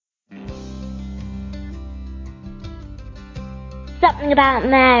Something about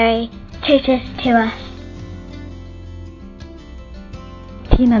Mary. Totus2us.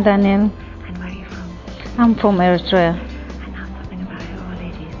 Tina Daniel. And where are you from? I'm from Eritrea. And now something about who Our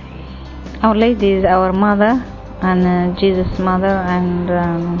Lady is to you. Our Lady is our mother and Jesus' mother and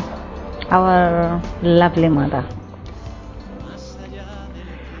our lovely mother.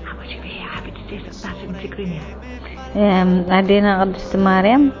 How would you be happy to say that in Tigrinya? أدينا قدست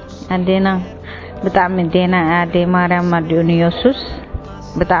مريم أدينا بتعمل دينا أدي مريم مديون يسوس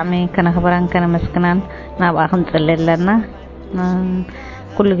بتعمل كنا خبران كنا مسكنان نبقى خنصلي لنا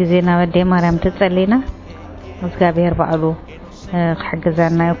كل جزينا بدي مريم تتصلينا وسقابير بعضو حق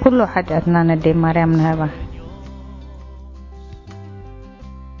زنا كل حاجاتنا ندي مريم نهبا